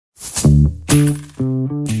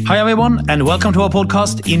Hi everyone, and welcome to our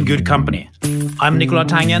podcast In Good Company. I'm Nicolai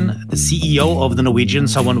Tangen, the CEO of the Norwegian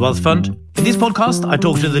Sovereign Wealth Fund. In this podcast, I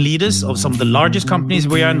talk to the leaders of some of the largest companies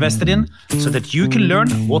we are invested in so that you can learn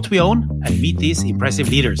what we own and meet these impressive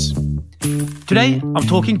leaders. Today, I'm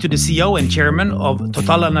talking to the CEO and chairman of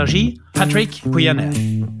TotalEnergies, Patrick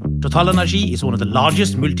Pouyanné. TotalEnergies is one of the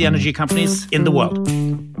largest multi-energy companies in the world.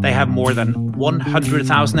 They have more than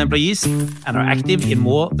 100,000 employees and are active in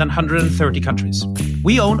more than 130 countries.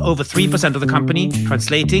 We own over 3% of the company,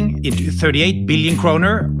 translating into 38 billion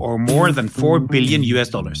kroner or more than $4 billion.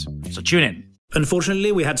 So tune in.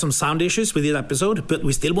 Unfortunately, we had some sound issues with this episode, but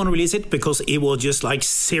we still want to release it because it was just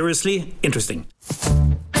seriously interesting.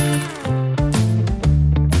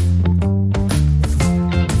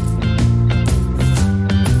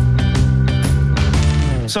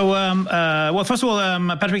 So, first of all,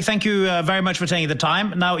 Patrick, thank you very much for taking the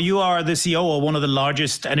time. Now, you are the CEO of one of the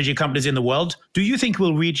largest energy companies in the world. Do you think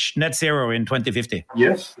we'll reach net zero in 2050?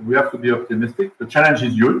 Yes, we have to be optimistic. The challenge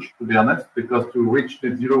is huge, to be honest, because to reach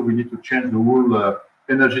net zero, we need to change the whole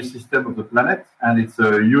energy system of the planet. And it's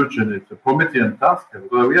a huge and it's a Promethean task.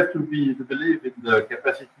 So we have to believe in the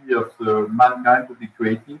capacity of mankind to be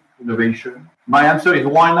creative, innovation. My answer is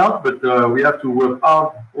why not? But we have to work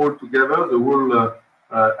hard all together, the whole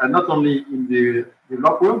and not only in the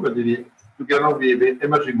developed world, but together with the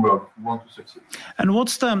emerging world, if we want to succeed. And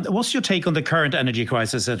what's your take on the current energy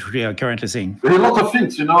crisis that we are currently seeing? There are a lot of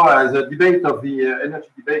things, as the debate of the energy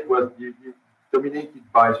debate was dominated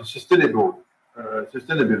by the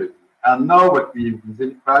sustainability. And now what with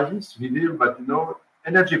the crisis reveal that,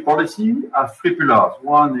 energy policy has three pillars.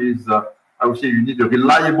 One is, I would say, you need a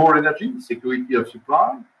reliable energy, security of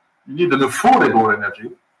supply. You need an affordable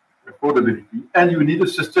energy, affordability, and you need a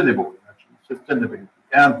sustainability.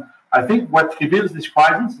 And I think what reveals this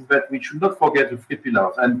crisis is that we should not forget the three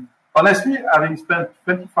pillars. And honestly, having spent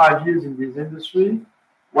 25 years in this industry,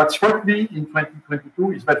 what struck me in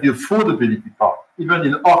 2022 is that the affordability part, even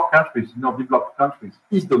in our countries, in our developed countries,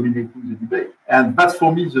 is dominating the debate. And that's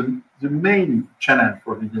for me the main challenge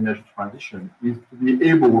for this energy transition is to be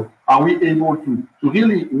able, are we able to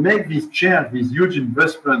really make this change, this huge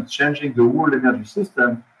investment, changing the whole energy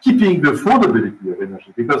system, keeping the affordability of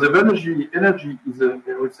energy, because if energy is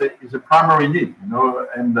a primary need,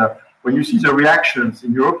 and when you see the reactions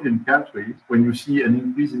in European countries, when you see an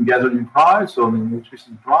increase in gasoline price or in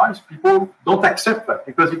electricity price, people don't accept that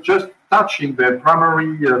because it's just touching their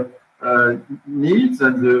primary needs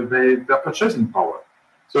and their purchasing power.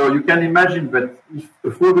 So you can imagine that if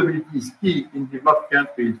affordability is key in developed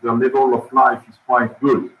countries, their level of life is quite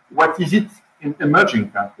good. What is it in emerging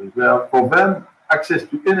countries? Well, for them, access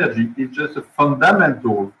to energy is just a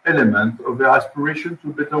fundamental element of their aspiration to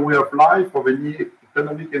a better way of life, of any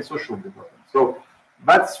economic and social development. So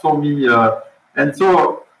that's for me. And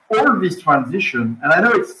so all this transition, and I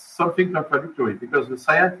know it's something contradictory because the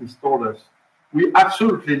scientists told us we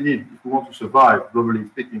absolutely need, if we want to survive, globally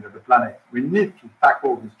speaking, of the planet, we need to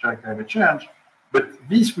tackle this climate change. But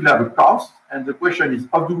this will have a cost. And the question is,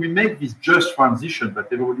 how do we make this just transition that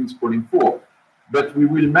everybody is calling for? But we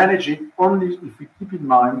will manage it only if we keep in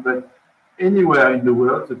mind that anywhere in the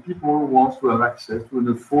world, the people want to have access to an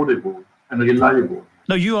affordable and reliable.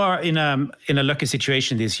 Now, you are in a lucky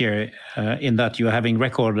situation this year in that you are having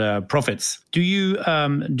record profits. Do you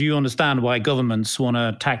understand why governments want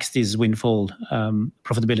to tax this windfall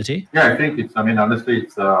profitability? Yeah, I think honestly,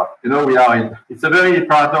 it's it's a very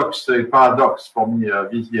paradox for me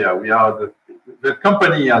this year. We are the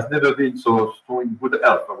company has never been so in good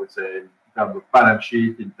health, I would say, in terms of balance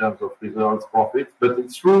sheet, in terms of results, profits. But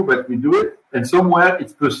it's true that we do it, and somewhere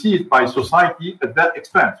it's perceived by society at that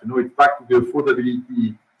expense. It's back to the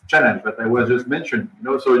affordability challenge that I was just mentioning.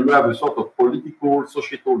 So you have a sort of political,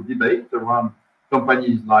 societal debate around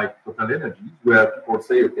companies like TotalEnergies, where people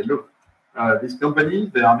say, okay, look, these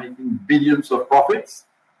companies, they are making billions of profits,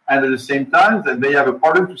 and at the same time, then they have a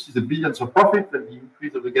problem to see the billions of profit and the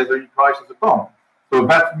increase of the gasoline price at the pump. So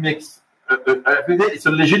that makes I think it's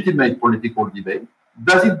a legitimate political debate.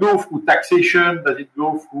 Does it go through taxation? Does it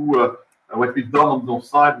go through what we've done on those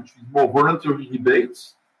side, which is more voluntary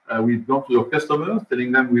rebates? We've gone to your customers,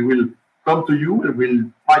 telling them we will come to you and we'll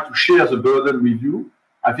try to share the burden with you.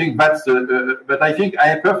 I think that's. But I think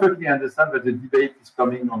I perfectly understand that the debate is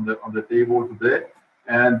coming on the table today,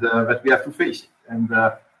 and that we have to face it. And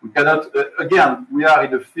we cannot. Again, we are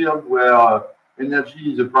in a field where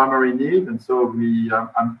energy is a primary need, and so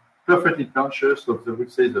I'm perfectly conscious of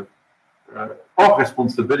our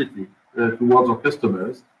responsibility towards our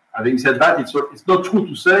customers. Having said that, it's not true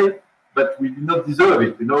to say that we do not deserve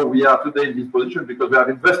it. We are today in this position because we have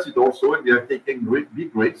invested also and we are taking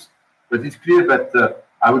big risks. But it's clear that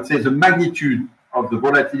I would say the magnitude of the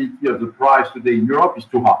volatility of the price today in Europe is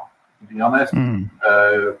too high. To be honest,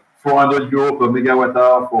 400 euro per megawatt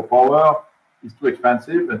hour for power is too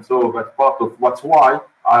expensive, and so that's part of what's why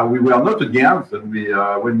we were not against, and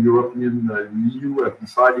when European EU have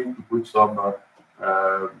decided to put some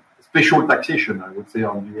special taxation, I would say,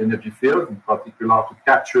 on the energy field, in particular to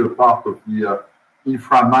capture part of the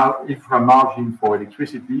infra margin for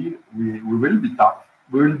electricity. We will be tough.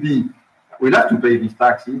 We'll have to pay these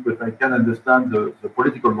taxes, but I can understand the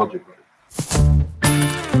political logic of it.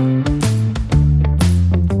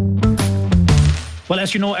 Well,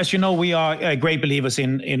 as you know, we are great believers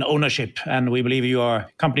in ownership, and we believe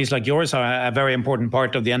companies like yours are a very important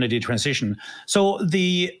part of the energy transition. So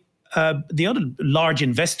the other large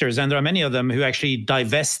investors, and there are many of them who actually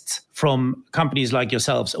divest from companies like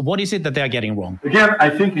yourselves, what is it that they are getting wrong? Again, I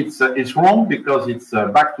think it's wrong because it's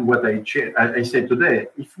back to what I said today.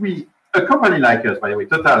 A company like us, by the way,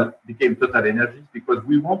 Total became TotalEnergies because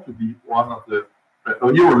we want to be one of the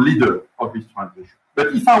leader of this transition. But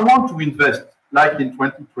if I want to invest, like in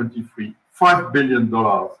 2023, $5 billion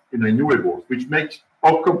in renewables, which makes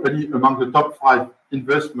our company among the top 5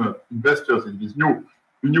 investors in these new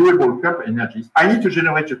renewable energies, I need to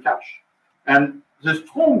generate the cash. And the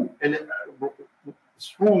strong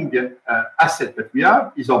asset that we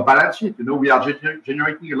have is our balance sheet. We are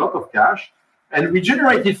generating a lot of cash, and we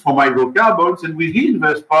generate it from hydrocarbons, and we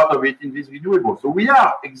reinvest part of it in these renewables. So we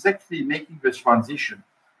are exactly making this transition.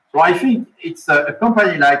 So I think it's a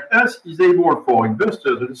company like us is able for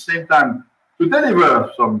investors at the same time to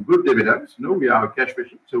deliver some good dividends. We are a cash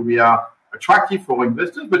machine, so we are attractive for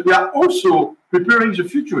investors, but we are also preparing the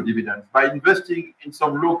future dividends by investing in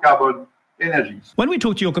some low carbon energies. When we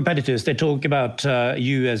talk to your competitors, they talk about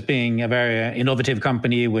you as being a very innovative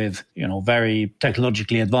company with very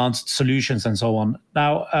technologically advanced solutions and so on.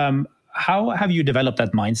 Now, how have you developed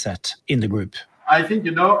that mindset in the group? I think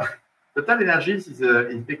TotalEnergies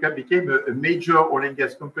became a major oil and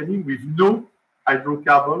gas company with no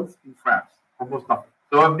hydrocarbons in France, almost nothing.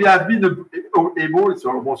 So we have been able,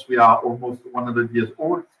 we are almost 100 years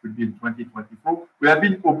old, it will be in 2024, we have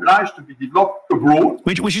been obliged to be developed abroad.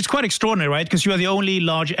 Which is quite extraordinary, right? Because you are the only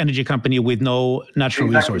large energy company with no natural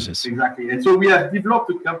resources. Exactly. And so we have developed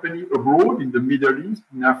a company abroad in the Middle East,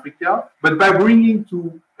 in Africa, but by bringing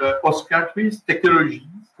to host countries technologies,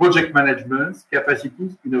 project management,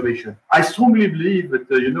 capacities, innovation. I strongly believe that,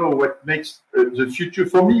 what makes the future,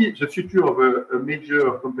 for me, the future of a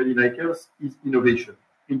major company like us is innovation,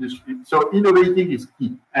 industry. So innovating is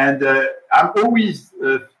key. And I'm always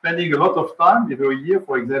spending a lot of time every year,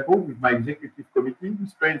 for example, with my executive committee. We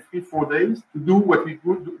spend 3-4 days to do what we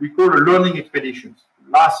call a learning expeditions.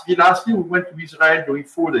 Last year, we went to Israel during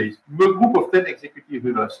 4 days. We were a group of 10 executives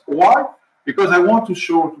with us. Why? Because I want to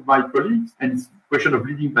show to my colleagues, and it's a question of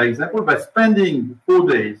leading by example, by spending 4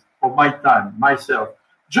 days of my time, myself,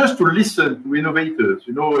 just to listen to innovators,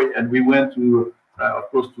 and we went to, of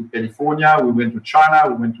course, to California, we went to China,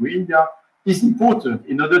 we went to India. It's important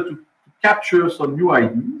in order to capture some new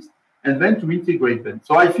ideas and then to integrate them.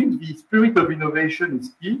 So I think the spirit of innovation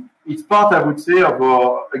is key. It's part, I would say, of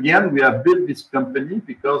again, we have built this company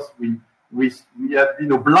because we have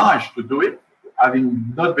been obliged to do it,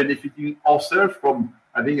 having not benefiting ourselves from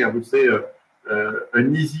having, I would say,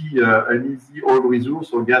 an easy oil resource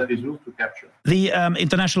or gas resource to capture. The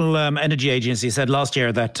International Energy Agency said last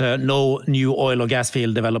year that no new oil or gas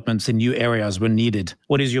field developments in new areas were needed.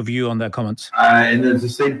 What is your view on their comments? And at the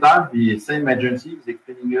same time, the same agency is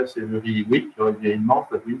explaining us every week or every month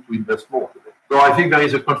that we need to invest more today. So I think there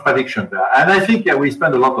is a contradiction there. And I think we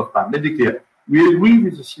spend a lot of time. Let's be clear. We agree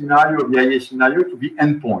with the scenario, the IEA scenario, to be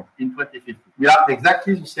endpoint in 2050. We have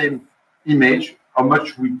exactly the same image, how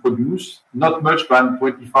much we produce, not much than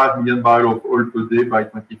 25 million barrels of oil per day by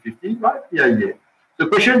 2050, right? The IEA. The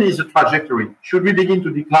question is the trajectory. Should we begin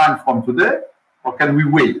to decline from today, or can we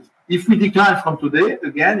wait? If we decline from today,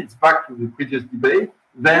 again, it's back to the previous debate,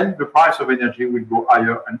 then the price of energy will go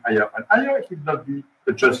higher and higher and higher. It will not be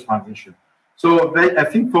a just transition. So I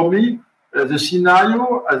think for me, the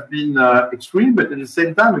scenario has been extreme, but at the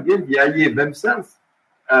same time, again, the IEA themselves,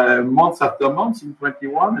 months after months in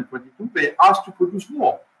 21 and 22, they asked to produce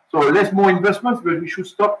more. So less more investments, but we should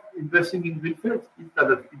stop investing in greenfields. It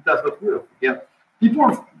does not work. Again,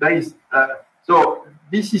 so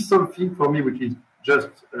this is something for me which is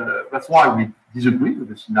just, that's why we disagree with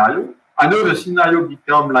the scenario. I know the scenario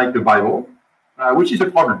become like a Bible, which is a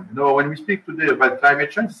problem. When we speak today about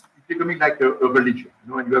climate change, becoming like a religion,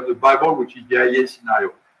 and you have the Bible, which is the IEA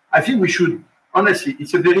scenario. I think we should, honestly,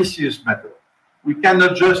 it's a very serious matter. We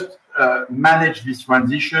cannot just manage this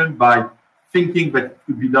transition by thinking that it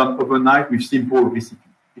could be done overnight with simple recipe.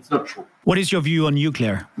 It's not true. What is your view on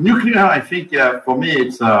nuclear? Nuclear, I think, for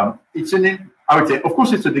me, I would say, of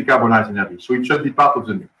course, it's a decarbonized energy, so it should be part of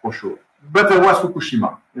the mix, for sure. But there was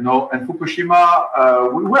Fukushima, and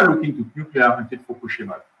Fukushima, we were looking to nuclear until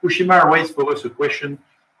Fukushima. Fukushima raised for us a question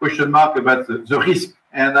mark about the risk.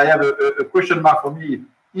 And I have a question mark for me.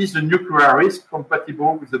 Is the nuclear risk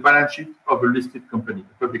compatible with the balance sheet of a listed company,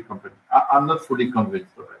 a public company? I'm not fully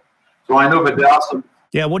convinced of it. So I know that there are some.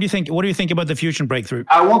 Yeah, what do you think? What do you think about the fusion breakthrough?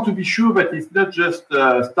 I want to be sure that it's not just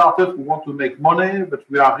startups who want to make money, but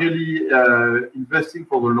we are really investing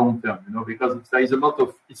for the long term. Because there is a lot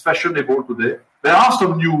of. It's fashionable today. There are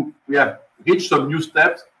we have reached some new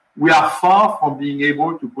steps. We are far from being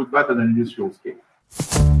able to put that on an industrial scale.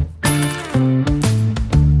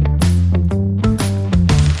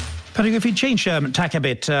 Patrick, if we change tack a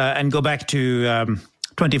bit and go back to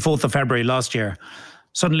 24th of February last year,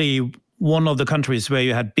 suddenly one of the countries where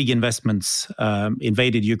you had big investments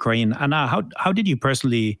invaded Ukraine. And how did you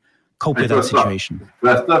personally cope with that situation? It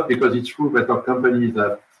was tough because it's true that our companies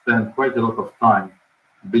have spent quite a lot of time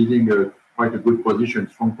building quite a good position,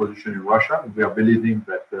 strong position in Russia. We are believing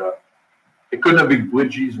that economic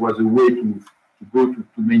bridges was a way to go to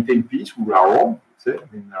maintain peace. We are wrong, say.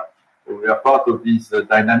 We are part of this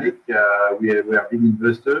dynamic. We are big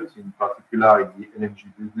investors, in particular in the energy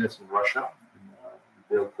business in Russia.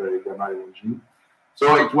 We built TotalEnergies.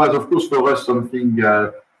 So it was, of course, for us something,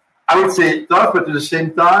 I would say tough, but at the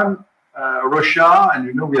same time, Russia,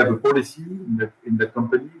 and we have a policy in the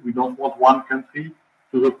company. We don't want one country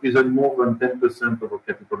to represent more than 10% of our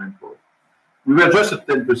capital employed. We were just at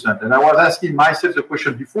 10%. And I was asking myself the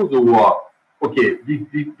question before the war, okay, be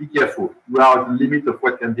careful. We are at the limit of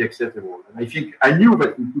what can be acceptable. And I think I knew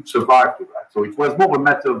that we could survive to that. So it was more a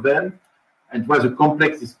matter then, and it was a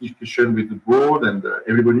complex discussion with the board and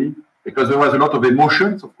everybody, because there was a lot of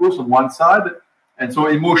emotions, of course, on one side. And so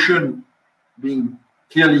emotion being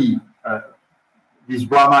clearly, this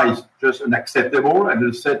drama is just unacceptable. And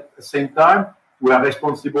at the same time, we are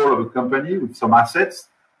responsible of a company with some assets.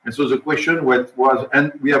 And so the question was,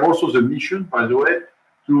 and we have also the mission, by the way,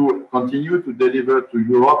 to continue to deliver to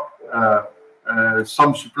Europe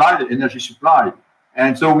some supply, the energy supply.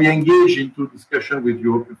 And so we engage into discussion with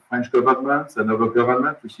European French governments and other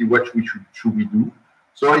governments to see what should we do.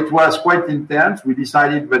 So it was quite intense. We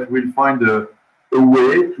decided that we'll find a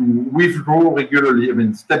way to withdraw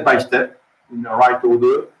regularly, step by step, in the right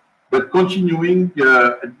order, but continuing,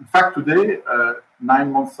 in fact, today,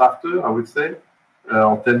 9 months after, I would say,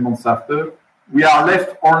 or 10 months after, we are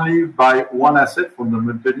left only by one asset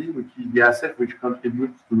fundamentally, which is the asset which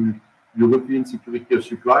contributes to European security of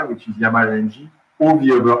supply, which is Yamal LNG. All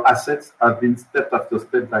the other assets have been step after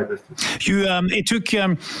step divested.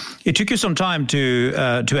 It took you some time to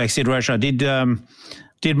exit Russia.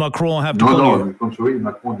 Did Macron have to call you? No, on the contrary,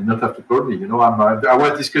 Macron did not have to call me. I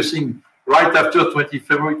was discussing right after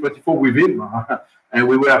February 24 with him, and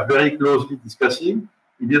we were very closely discussing.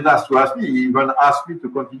 He didn't ask to ask me. He even asked me to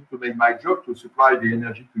continue to make my job to supply the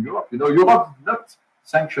energy to Europe. Europe did not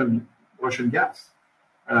sanction Russian gas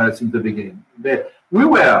since the beginning.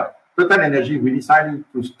 TotalEnergies, we decided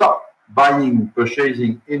to stop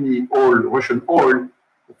purchasing any Russian oil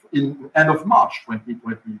in end of March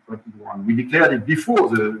 2021. We declared it before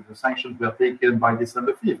the sanctions were taken by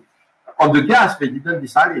December 5th. On the gas, they didn't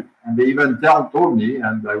decide it. And they even told me,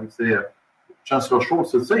 and I would say Chancellor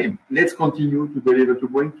Scholz the same, let's continue to deliver, to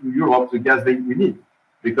bring to Europe the gas that we need.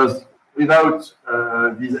 Because without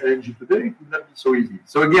this LNG today, it would not be so easy.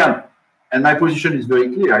 So again, and my position is very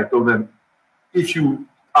clear. I told them, if you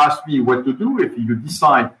ask me what to do, if you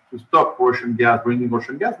decide to stop bringing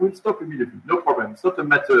Russian gas, we'll stop immediately. No problem. It's not a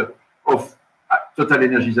matter of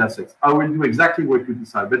TotalEnergies assets. I will do exactly what you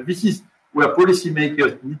decide. But this is where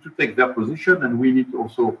policymakers need to take their position, and we need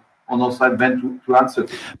also on our side then to answer.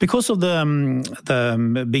 Because of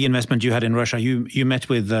the big investment you had in Russia, you met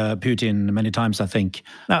with Putin many times, I think.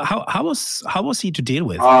 Now, how was he to deal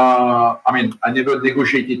with? I never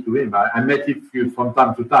negotiated to him. I met him from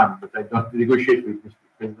time to time, but I don't negotiate with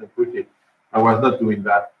President Putin. I was not doing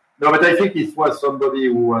that. No, but I think it was somebody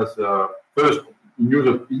who was first. He knew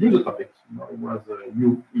the topics.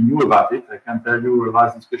 He knew about it. I can tell you the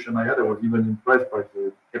last discussion I had, I was even impressed by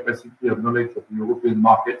the capacity of knowledge of the European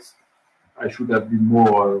markets. I should have been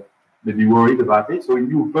more maybe worried about it. So he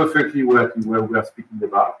knew perfectly what we were speaking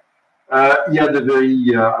about. He had a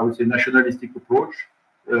very, I would say, nationalistic approach.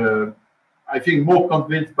 I think more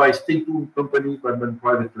convinced by state-owned companies than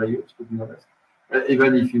private players, to be honest.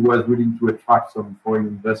 Even if he was willing to attract some foreign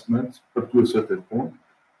investments up to a certain point.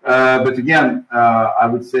 But again, I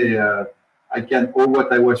would say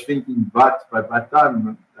what I was thinking but by that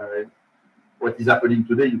time, what is happening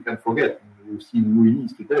today, you can forget. You see who he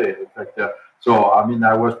is today. In fact, I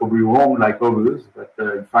was probably wrong like others, but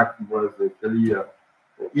in fact, he was actually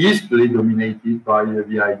is really dominated by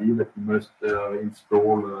the idea that he must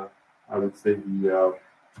install, I would say, the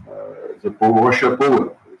Russia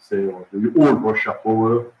power, I would say, or the old Russia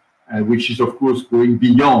power, which is, of course, going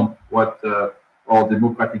beyond what our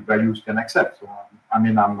democratic values can accept. So,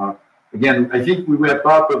 again, I think we were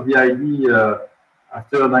part of the idea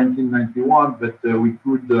after 1991 that we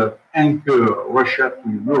could anchor Russia to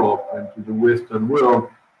Europe and to the Western world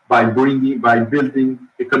by building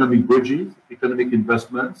economic bridges, economic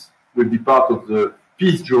investments, will be part of the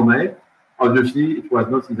peace journey. Obviously, it was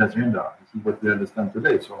not his agenda. This is what we understand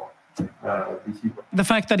today. So, the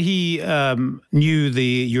fact that he knew the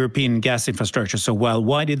European gas infrastructure so well,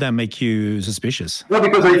 why did that make you suspicious? Well,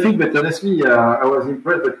 because I think that honestly, I was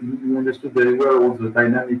impressed that he understood very well all the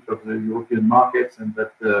dynamics of the European markets and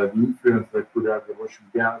that the influence that could have the Russian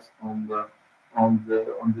gas on the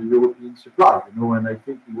European supply. And I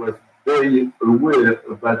think he was very aware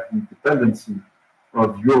about the dependency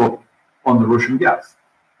of Europe on the Russian gas.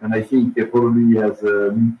 And I think probably has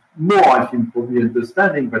probably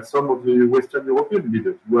understanding that some of the Western European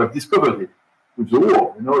leaders who have discovered it with the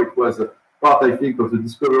war. It was a part, I think, of the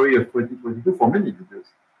discovery of 2022 for many leaders.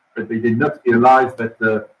 But they did not realize that,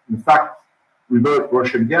 in fact, without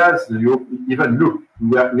Russian gas, we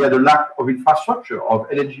had a lack of infrastructure, of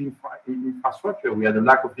energy infrastructure. We had a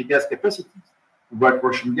lack of regas capacities without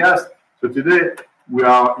Russian gas. So today, we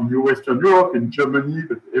are in Western Europe, in Germany,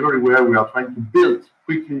 but everywhere we are trying to build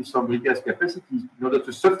quickly some regas capacities in order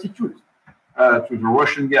to substitute to the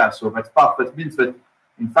Russian gas. So that means that,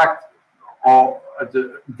 in fact,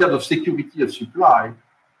 in terms of security of supply,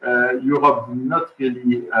 Europe did not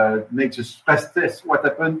really make the stress test what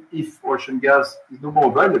happens if Russian gas is no more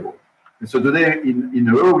available. And so today, in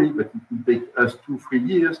a hurry, but it will take us 2-3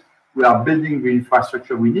 years, we are building the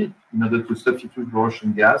infrastructure we need in order to substitute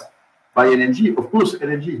Russian gas by LNG. Of course,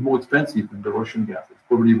 LNG is more expensive than the Russian gas. It's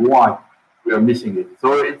probably why we are missing it. So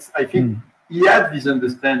I think he had this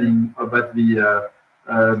understanding about the,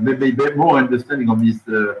 maybe more understanding of his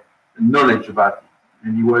knowledge about it.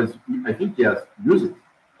 And I think he has used it,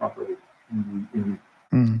 part of it.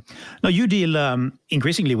 Now, you deal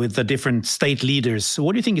increasingly with the different state leaders.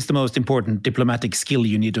 What do you think is the most important diplomatic skill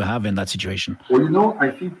you need to have in that situation? Well, I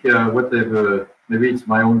think whatever, maybe it's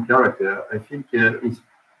my own character, I think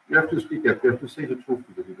you have to speak up. You have to say the truth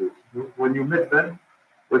to the leaders. When you meet them,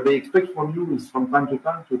 what they expect from you is from time to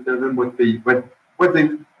time to tell them what you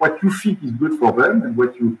think is good for them and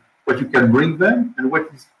what you can bring them and what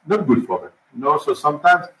is not good for them. So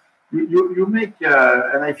sometimes you make,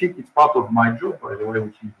 and I think it's part of my job, by the way,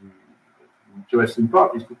 which is the interesting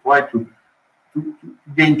part, is to try to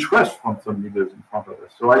gain trust from some leaders in front of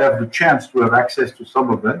us. So I have the chance to have access to some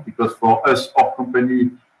of them because for us, our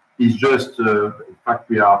company is just, in fact,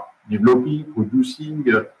 we are developing, producing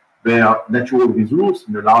their natural resource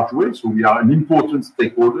in a large way. So we are an important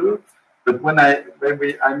stakeholder. But when I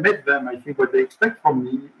met them, I think what they expect from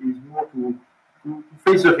me is more to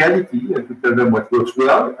face the reality and to tell them what works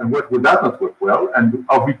well and what does not work well and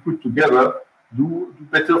how we put together do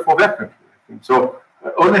better for their country. I think. So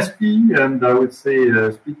honesty and I would say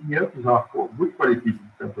speaking up is our good qualities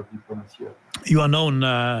in terms of diplomacy. You are known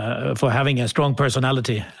for having a strong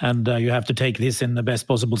personality, and you have to take this in the best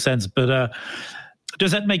possible sense. But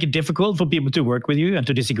does that make it difficult for people to work with you and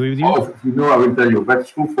to disagree with you? I will tell you, that's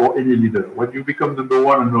true for any leader. When you become number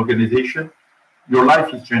one in an organization, your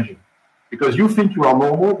life is changing. Because you think you are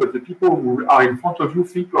normal, but the people who are in front of you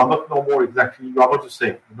think you are not normal exactly. You are not the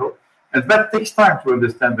same, And that takes time to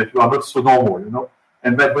understand that you are not so normal,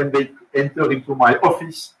 And that when they enter into my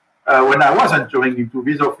office, when I was entering into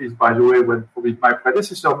this office, by the way, with my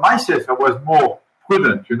predecessor, myself, I was more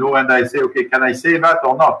prudent, and I say, okay, can I say that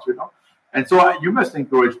or not, And so you must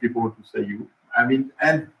encourage people to say you.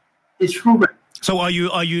 And it's true that. So are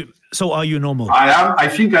you normal? I am. I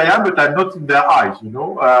think I am, but I'm not in their eyes,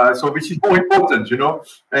 So this is more important,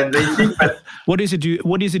 And they think that. What does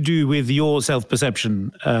it do with your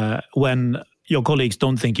self-perception when your colleagues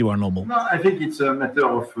don't think you are normal? No, I think it's a matter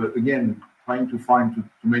of again trying to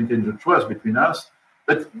maintain the trust between us.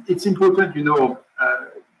 But it's important,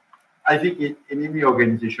 I think in any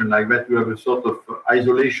organization like that, you have a sort of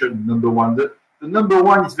isolation, number one. The number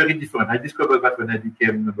one is very different. I discovered that when I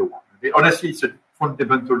became number one. Honestly, it's a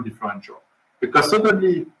fundamental differential. Because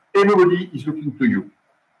suddenly, everybody is looking to you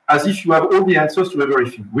as if you have all the answers to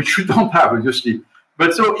everything, which you don't have, obviously.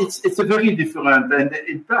 But so it's a very different, and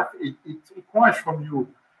in fact, it requires from you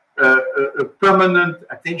a permanent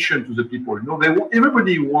attention to the people.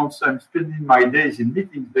 Everybody wants. I'm spending my days in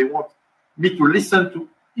meetings. They want me to listen to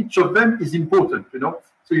each of them. Is important.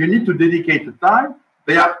 So you need to dedicate the time.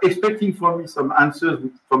 They are expecting from me some answers,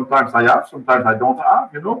 which sometimes I have, sometimes I don't have,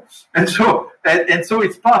 And so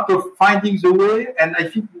it's part of finding the way. And I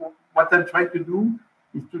think what I'm trying to do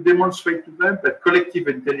is to demonstrate to them that collective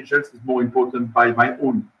intelligence is more important by my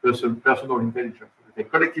own personal intelligence. Okay,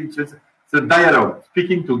 collective intelligence, it's a dialogue,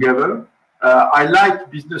 speaking together. I like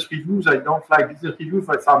business reviews. I don't like business reviews.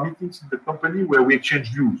 That's our meetings in the company where we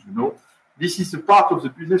exchange views, This is a part of the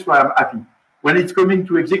business where I'm happy. When it's coming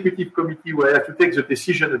to executive committee where I have to take the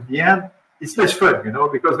decision at the end, it's less fun,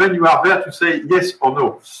 because then you are there to say yes or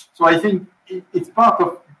no. So I think it's part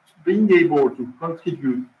of being able to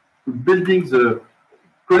contribute to building the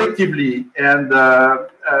collectively and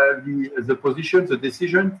the positions, the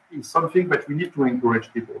decision is something that we need to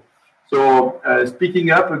encourage people. So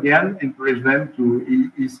speaking up again, encourage them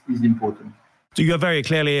is important. So you are very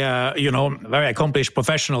clearly, very accomplished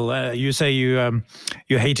professional. You say you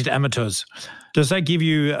hated amateurs. Does that give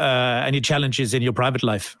you any challenges in your private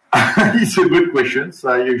life? It's a good question.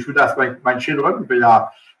 So you should ask my children, they are,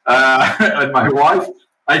 and my wife.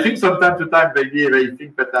 I think from time to time they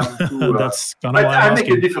think that I'm too. That's kind of. But I make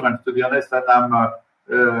a difference, to be honest. And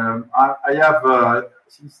I have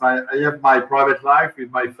since I have my private life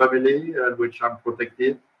with my family, which I'm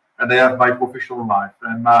protected, and I have my professional life.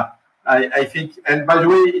 And I think, and by the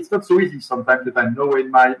way, it's not so easy sometimes that I know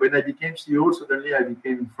when I became CEO, suddenly I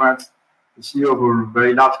became in France the CEO of a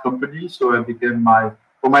very large company. So I became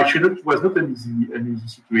for my children, it was not an easy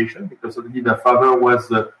situation because suddenly their father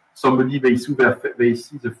was somebody they see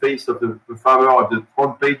the face of the father on the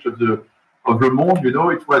front page of the Monde.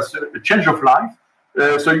 It was a change of life.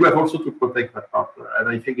 So you have also to protect that part. And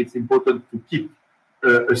I think it's important to keep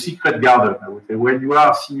a secret garden, I would say. When you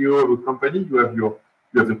are CEO of a company, you have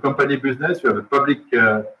the company business, you have a public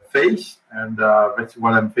face, and that's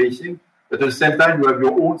what I'm facing. But at the same time, you have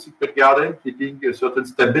your own secret garden, keeping a certain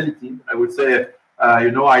stability. I would say,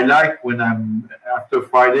 I like when I'm after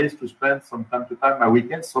Fridays to spend some time to time my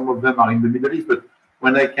weekends. Some of them are in the Middle East, but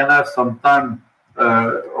when I can have some time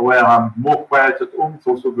where I'm more quiet at home, it's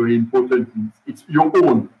also very important. It's your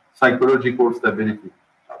own psychological stability.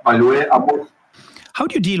 By the way, how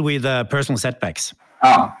do you deal with personal setbacks?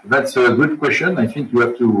 That's a good question. I think you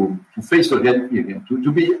have to face the reality again.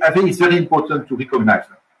 I think it's very important to recognize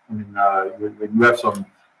that. I mean, when you have some,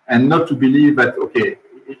 and not to believe that, okay,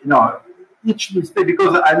 each mistake,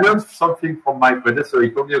 because I learned something from my predecessor. He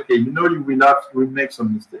told me, okay, you will make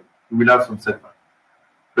some mistakes. You will have some setbacks.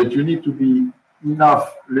 But you need to be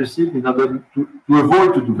enough lucid in order to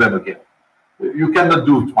avoid to do them again. You cannot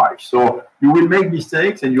do it twice. So you will make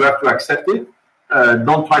mistakes and you have to accept it.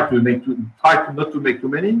 Don't try not to make too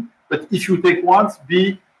many. But if you take once,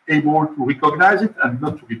 be able to recognize it and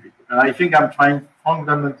not to repeat it. And I think I'm trying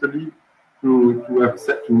fundamentally to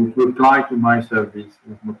apply to myself this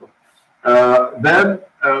motto. Then,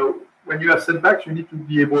 when you have setbacks, you need to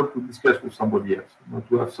be able to discuss with somebody else.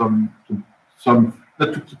 To have some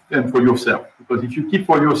not to keep them for yourself. Because if you keep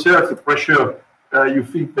for yourself the pressure, you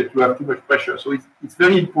think that you have too much pressure. So it's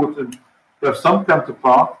very important to have some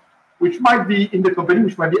counterpart, which might be in the company,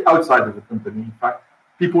 which might be outside of the company. In fact,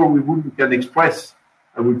 people with whom you can express,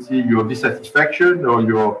 I would say, your dissatisfaction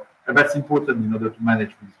and that's important in order to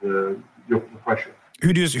manage with your pressure.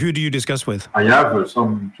 Who do you discuss with? I have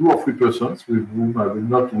some 2 or 3 persons with whom I will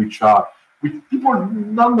not, which people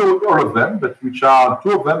not know all of them, but 2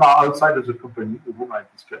 of them are outside of the company with whom I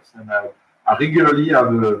discuss. And I regularly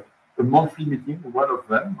have a monthly meeting with one of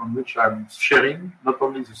them on which I'm sharing not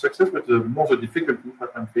only the success, but more the difficulties that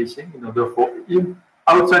I'm facing in order for him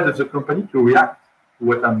outside of the company to react to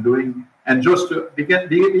what I'm doing. And just to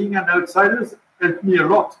being an outsider helped me a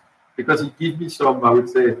lot because it gives me some, I would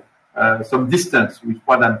say, some distance with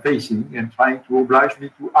what I'm facing and trying to oblige me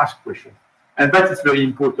to ask questions. And that is very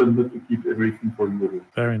important, not to keep everything for you.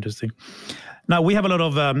 Very interesting. Now, we have a lot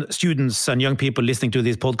of students and young people listening to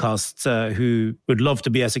these podcasts who would love to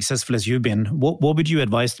be as successful as you've been. What would you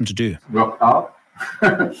advise them to do? Work hard.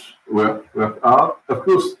 work hard. Of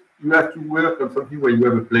course, you have to work on something where you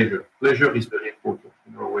have a pleasure. Pleasure is very important.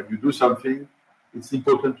 When you do something, it's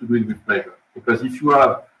important to do it with pleasure. Because if you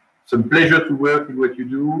have some pleasure to work in what you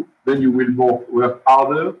do, then you will work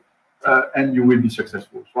harder and you will be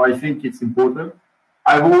successful. So I think it's important.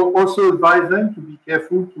 I will also advise them to be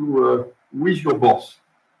careful with your boss.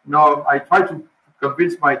 I try to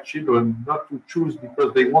convince my children not to choose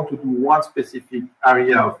because they want to do one specific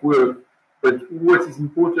area of work, but what is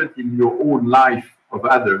important in your own life of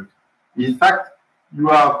adult. In fact, you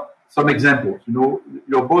are some examples.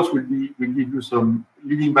 Your boss will give you some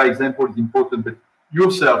leading by example is important, but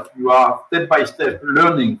yourself, you are step by step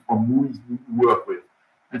learning from who you work with.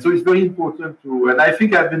 And so it's very important and I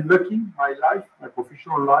think I've been lucky in my life, my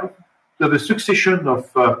professional life, to have a succession of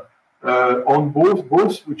on both,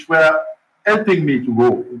 which were helping me to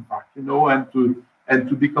grow, in fact, and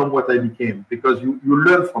to become what I became, because you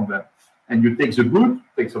learn from them. And you take the good,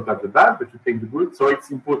 take sometimes the bad, but you take the good. So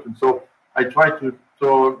it's important. So I try to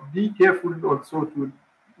be careful also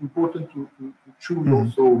important to choose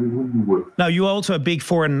also with whom you work. Now, you are also a big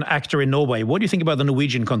foreign actor in Norway. What do you think about the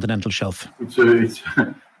Norwegian continental shelf? It's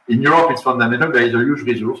in Europe, it's fundamental. There is a huge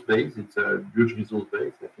resource base. It's a huge resource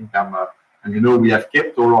base. I think we have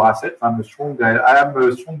kept all our assets. I am a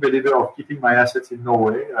strong believer of keeping my assets in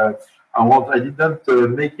Norway. I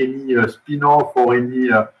didn't make any spin-off or any.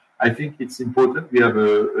 I think it's important. We have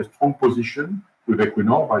a strong position with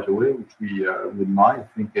Equinor, by the way, which we admire.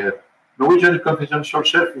 I think Norwegian continental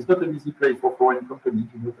shelf is not an easy place for foreign companies.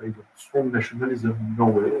 There is a strong nationalism in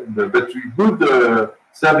Norway, but good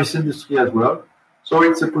service industry as well. So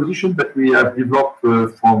it's a position that we have developed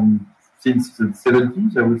since the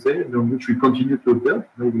 70s, I would say, which we continue to build.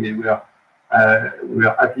 We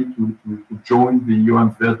are happy to join the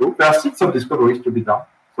UN Fair Group. There are still some discoveries to be done.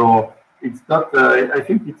 So it's not. I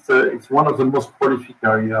think it's one of the most prolific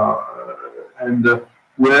area, and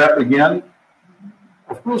where again,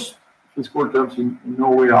 of course, fiscal terms in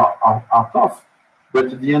Norway are tough. But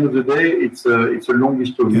at the end of the day, it's a long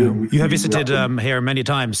history. Yeah. You have visited here many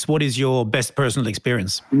times. What is your best personal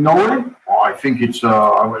experience? In Norway? I think it's.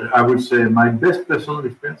 I would say my best personal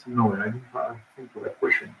experience in Norway. I didn't think of that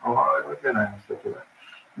question. How can I answer to that?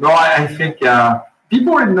 No, I think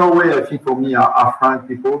people in Norway, I think for me, are frank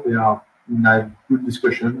people. They are in a good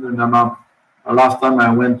discussion. And last time I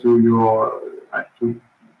went to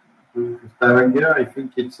Stavanger, I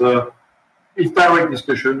think it's direct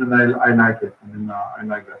discussion, and I like it. I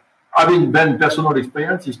like that. Having then personal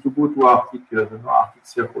experience is to go to Arctic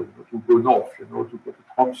Circle, to go north, to go to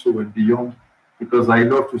Tromsø and beyond, because I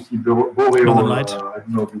love to see boreal light. I don't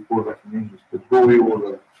know if you call that in English, but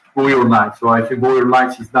boreal night. So I think boreal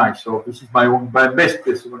nights is nice. So this is my best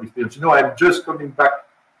personal experience. I'm just coming back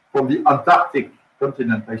from the Antarctic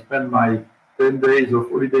continent. I spent my 10 days of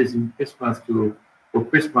holidays in Christmas for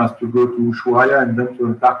Christmas to go to Ushuaia and then to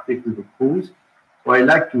Antarctic with a cruise. So I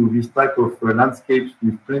like this type of landscapes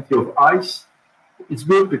with plenty of ice. It's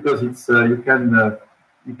good because it's you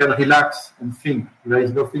can relax and think. There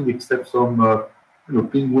is nothing except some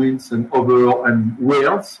penguins and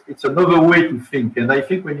whales. It's another way to think. And I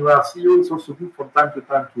think when you are CEO, it's also good from time to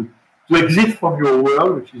time to exit from your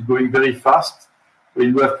world, which is going very fast, where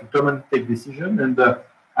you have to come and take decisions. And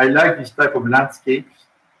I like this type of landscapes,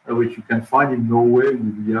 which you can find in Norway.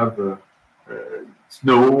 We have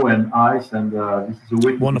snow and ice, and this is a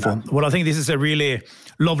way. Wonderful. Well, I think this is a really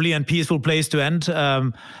lovely and peaceful place to end.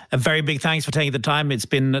 A very big thanks for taking the time. It's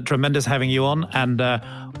been tremendous having you on, and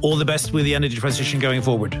all the best with the energy transition going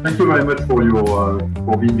forward. Thank you very much for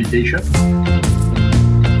the invitation.